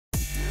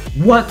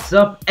What's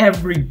up,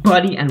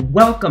 everybody, and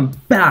welcome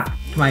back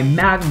to my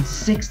Madden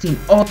 16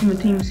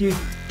 Ultimate Team Series.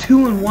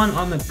 2-1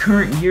 on the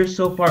current year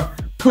so far,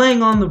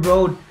 playing on the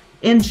road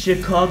in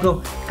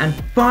Chicago, and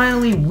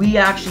finally we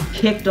actually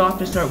kicked off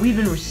to start. We've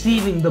been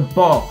receiving the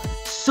ball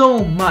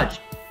so much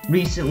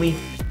recently,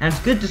 and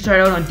it's good to start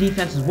out on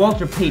defense as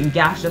Walter Payton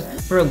gashed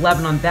us for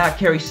 11 on that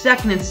carry.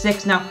 2nd and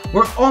 6 now.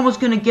 We're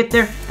almost going to get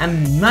there,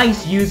 and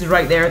nice use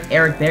right there with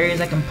Eric Berry as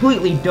I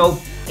completely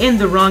dove in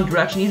the wrong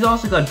direction. He's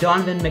also got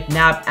Donovan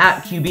McNabb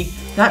at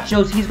QB. That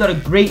shows he's got a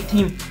great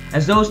team,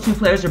 as those two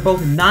players are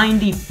both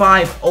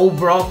 95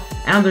 overall,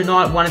 and they're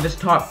not one of his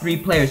top 3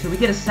 players. So we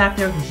get a sack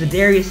there with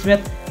Zadarius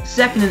Smith.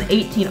 2nd and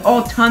 18,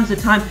 all tons of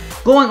time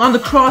going on the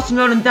crossing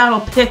route, and that'll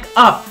pick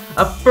up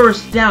a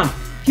first down.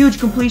 Huge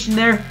completion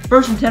there.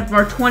 1st and 10 from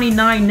our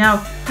 29 now.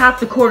 Half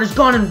the quarter's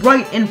gone and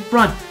right in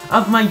front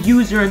of my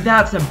user, and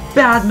that's a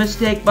bad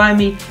mistake by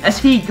me as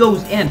he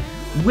goes in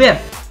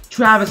with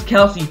Travis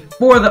Kelce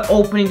for the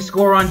opening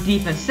score on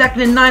defense.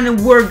 2nd and 9,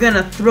 and we're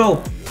gonna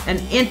throw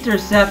an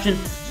interception.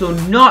 So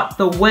not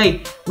the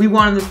way we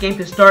wanted this game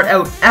to start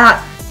out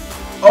at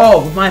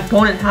all, with my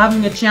opponent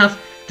having a chance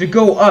to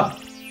go up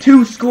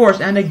 2 scores.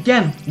 And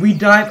again, we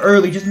dive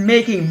early, just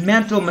making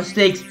mental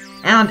mistakes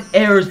and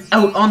errors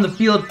out on the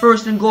field.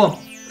 1st and goal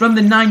from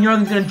the 9-yard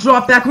line. Gonna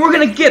drop back. We're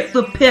gonna get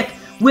the pick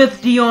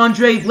with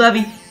DeAndre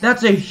Levy.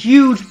 That's a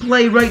huge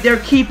play right there,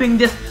 keeping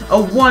this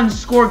a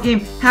 1-score game.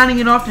 Handing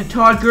it off to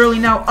Todd Gurley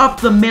now up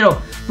the middle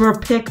for a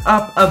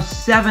pickup of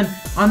 7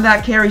 on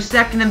that carry.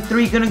 2nd and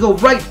 3, gonna go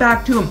right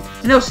back to him,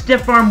 and he'll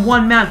stiff arm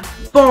one man,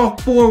 fall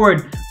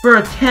forward for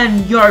a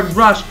 10-yard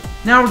rush.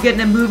 Now we're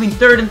getting it moving.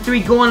 3rd and 3,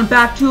 going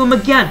back to him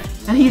again,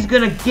 and he's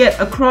gonna get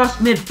across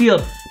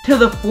midfield to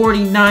the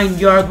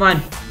 49-yard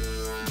line,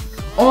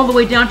 all the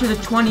way down to the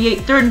 28.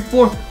 3rd and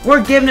 4,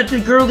 we're giving it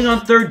to Gurley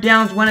on 3rd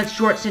downs when it's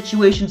short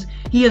situations.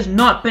 He has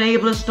not been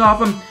able to stop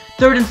him.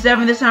 3rd and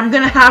 7, this time I'm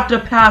gonna have to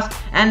pass,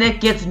 and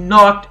it gets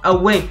knocked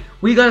away.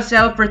 We gotta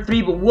settle for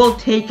 3, but we'll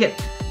take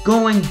it,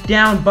 going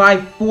down by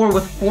 4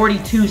 with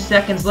 42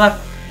 seconds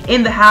left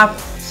in the half.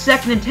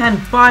 2nd and 10,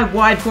 5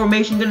 wide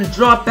formation, gonna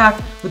drop back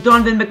with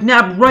Donovan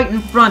McNabb right in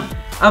front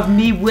of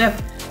me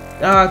with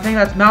I think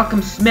that's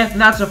Malcolm Smith,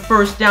 and that's a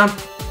first down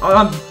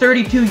on the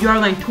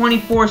 32-yard line.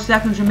 24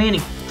 seconds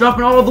remaining.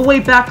 Dropping all the way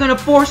back, gonna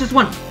force this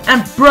one,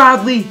 and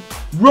Bradley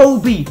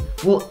Roby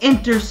will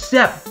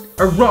intercept,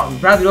 or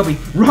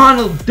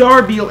Ronald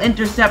Darby will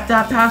intercept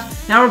that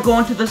pass. Now we're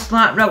going to the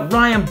slant route.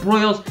 Ryan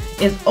Broyles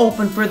is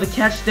open for the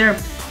catch there.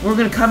 We're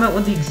gonna come out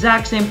with the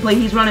exact same play.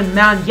 He's running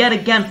man yet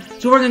again,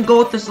 so we're gonna go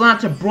with the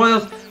slant to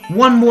Broyles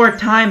one more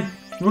time.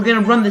 We're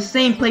going to run the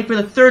same play for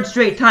the 3rd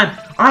straight time.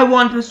 I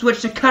want to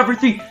switch to cover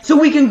 3 so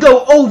we can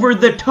go over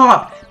the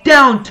top,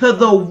 down to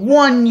the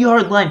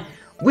 1-yard line.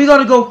 We got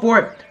to go for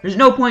it. There's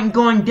no point in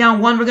going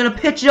down 1. We're going to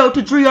pitch it out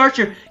to Dre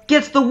Archer.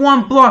 Gets the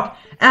 1 block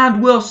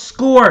and will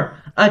score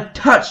a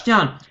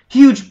touchdown.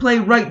 Huge play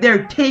right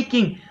there,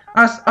 taking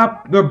us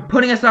up, or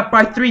putting us up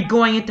by 3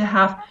 going into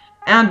half.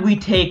 And we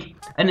take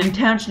an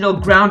intentional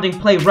grounding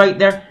play right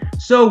there.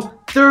 So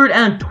 3rd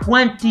and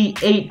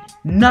 28.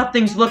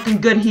 Nothing's looking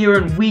good here,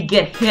 and we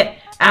get hit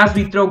as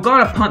we throw.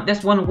 Gotta punt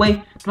this one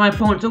away to my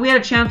opponent. So we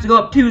had a chance to go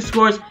up 2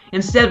 scores.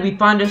 Instead, we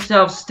find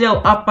ourselves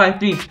still up by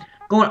 3.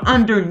 Going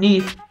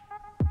underneath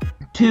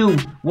to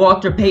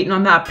Walter Payton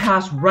on that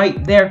pass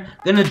right there.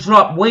 Gonna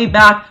drop way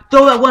back.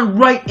 Throw that one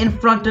right in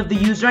front of the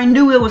user. I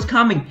knew it was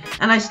coming,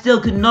 and I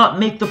still could not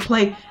make the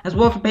play as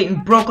Walter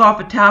Payton broke off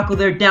a tackle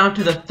there down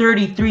to the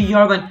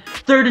 33-yard line.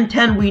 3rd and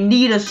 10. We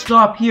need a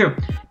stop here.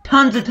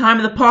 Tons of time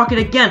in the pocket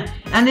again,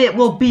 and it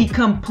will be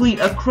complete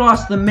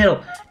across the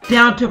middle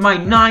down to my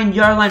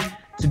 9-yard line.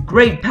 It's a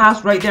great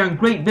pass right there and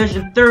great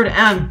vision. 3rd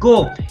and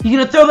goal. He's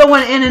gonna throw that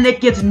one in, and it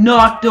gets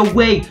knocked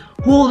away,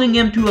 holding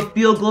him to a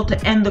field goal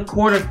to end the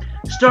quarter.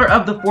 Start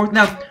of the 4th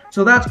now,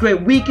 so that's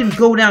great. We can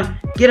go down,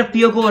 get a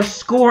field goal, or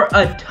score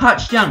a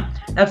touchdown.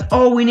 That's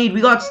all we need. We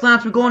got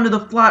slants. We're going to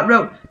the flat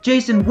route.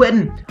 Jason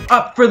Witten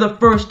up for the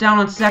first down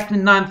on 2nd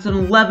and 9. It's an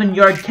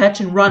 11-yard catch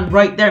and run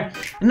right there.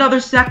 Another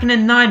 2nd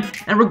and 9,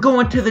 and we're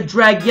going to the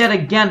drag yet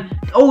again.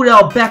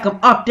 Odell Beckham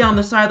up down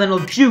the sideline will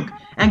juke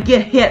and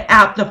get hit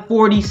at the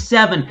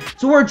 47.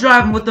 So we're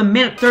driving with a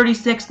minute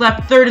 36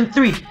 left. 3rd and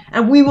 3,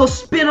 and we will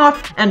spin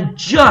off and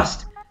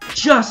just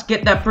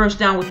get that first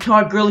down with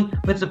Todd Gurley,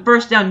 but it's a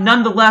first down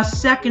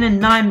nonetheless. 2nd and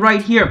 9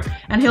 right here,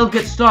 and he'll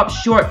get stopped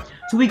short.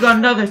 So we got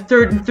another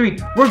 3rd and 3.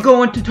 We're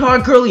going to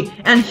Todd Gurley,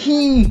 and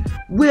he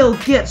will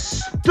get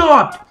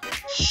stopped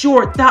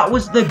short. That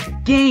was the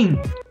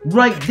game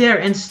right there.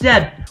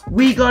 Instead,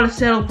 we got to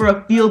settle for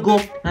a field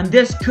goal, and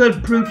this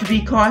could prove to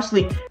be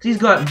costly because he's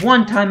got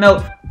 1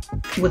 timeout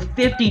with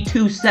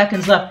 52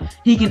 seconds left.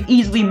 He can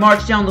easily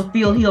march down the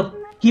field here.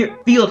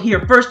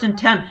 1st and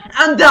 10,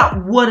 and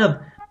that would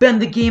have been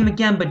the game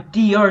again, but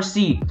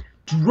DRC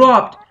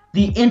dropped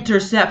the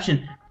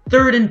interception.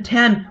 3rd and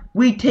 10,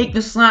 we take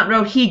the slant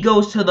route. He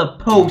goes to the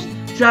post.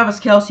 Travis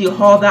Kelce will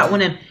haul that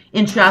one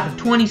in traffic.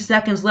 20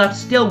 seconds left,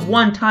 still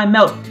 1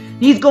 timeout.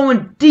 He's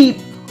going deep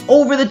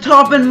over the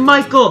top, and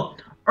Michael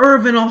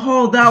Irvin will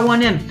haul that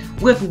one in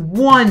with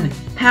one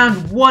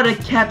hand. What a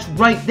catch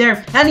right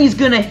there. And he's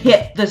going to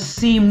hit the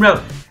seam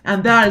route.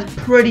 And that is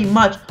pretty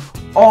much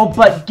all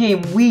but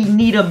game. We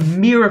need a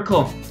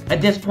miracle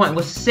at this point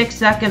with 6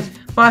 seconds.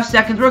 5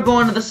 seconds, we're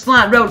going to the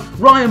slant route.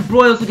 Ryan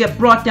Broyles will get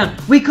brought down.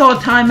 We call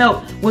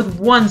timeout with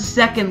 1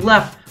 second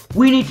left.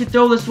 We need to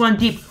throw this one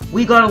deep.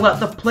 We gotta let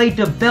the play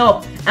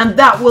develop, and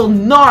that will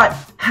not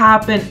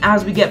happen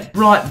as we get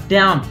brought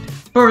down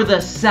for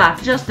the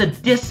sack. Just a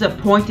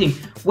disappointing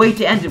way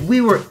to end it.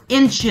 We were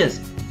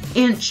inches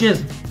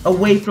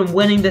away from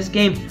winning this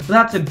game. But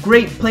that's a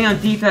great play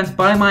on defense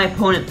by my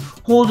opponent,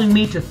 holding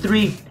me to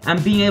 3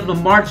 and being able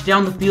to march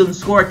down the field and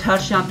score a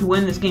touchdown to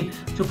win this game.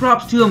 So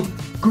props to him.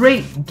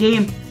 Great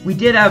game. We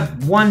did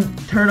have 1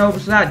 turnover,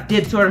 so that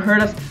did sort of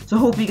hurt us. So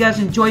hope you guys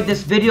enjoyed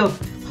this video.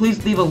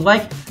 Please leave a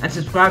like and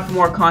subscribe for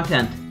more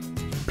content.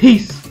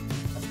 Peace.